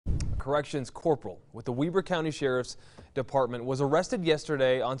corrections corporal with the Weber County Sheriff's Department was arrested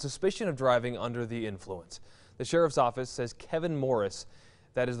yesterday on suspicion of driving under the influence. The sheriff's office says Kevin Morris,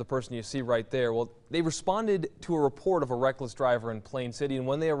 that is the person you see right there, well, they responded to a report of a reckless driver in Plain City, and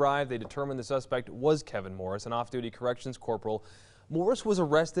when they arrived, they determined the suspect was Kevin Morris, an off-duty corrections corporal. Morris was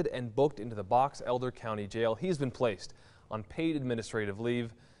arrested and booked into the Box Elder County Jail. He has been placed on paid administrative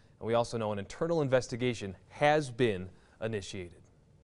leave, and we also know an internal investigation has been initiated.